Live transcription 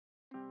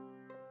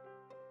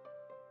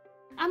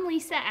I'm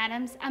Lisa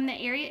Adams. I'm the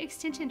Area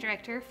Extension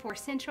Director for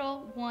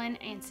Central 1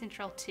 and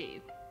Central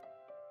 2.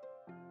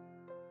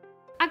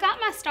 I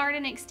got my start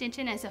in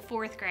Extension as a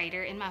 4th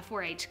grader in my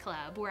 4-H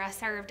club, where I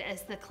served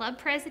as the club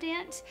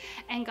president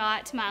and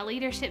got my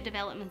leadership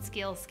development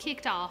skills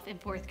kicked off in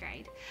 4th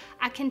grade.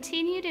 I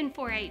continued in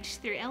 4-H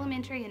through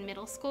elementary and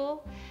middle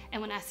school,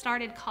 and when I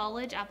started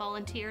college, I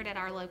volunteered at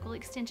our local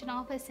Extension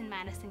office in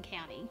Madison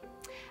County.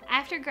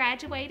 After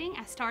graduating,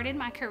 I started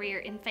my career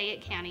in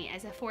Fayette County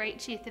as a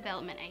 4-H youth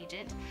development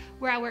agent,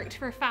 where I worked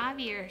for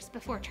 5 years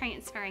before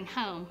transferring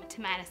home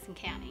to Madison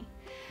County.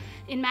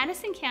 In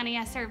Madison County,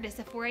 I served as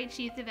a 4-H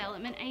youth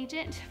development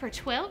agent for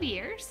 12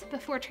 years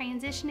before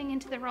transitioning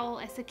into the role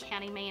as the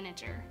county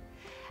manager.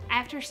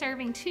 After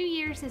serving 2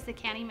 years as the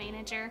county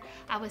manager,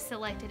 I was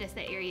selected as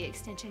the Area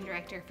Extension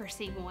Director for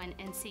C1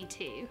 and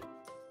C2.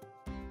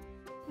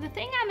 The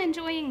thing I'm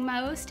enjoying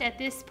most at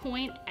this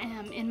point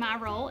in my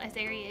role as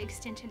Area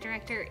Extension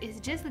Director is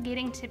just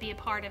getting to be a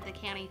part of the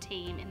county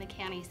team in the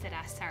counties that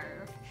I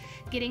serve.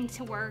 Getting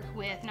to work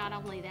with not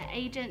only the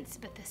agents,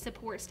 but the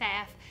support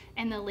staff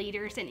and the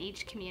leaders in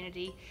each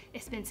community.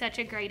 It's been such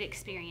a great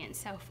experience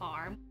so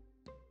far.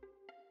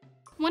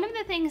 One of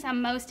the things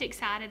I'm most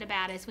excited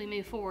about as we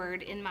move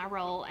forward in my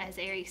role as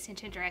Area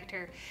Extension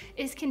Director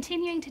is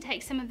continuing to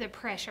take some of the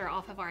pressure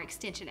off of our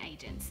Extension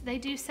agents. They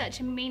do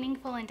such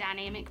meaningful and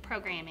dynamic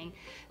programming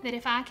that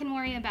if I can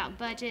worry about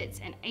budgets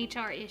and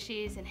HR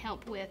issues and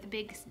help with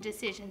big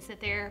decisions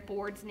that their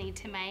boards need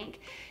to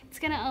make, it's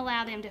going to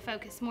allow them to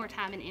focus more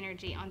time and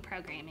energy on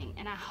programming.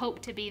 And I hope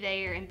to be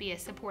there and be a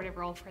supportive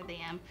role for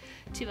them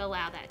to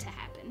allow that to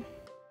happen.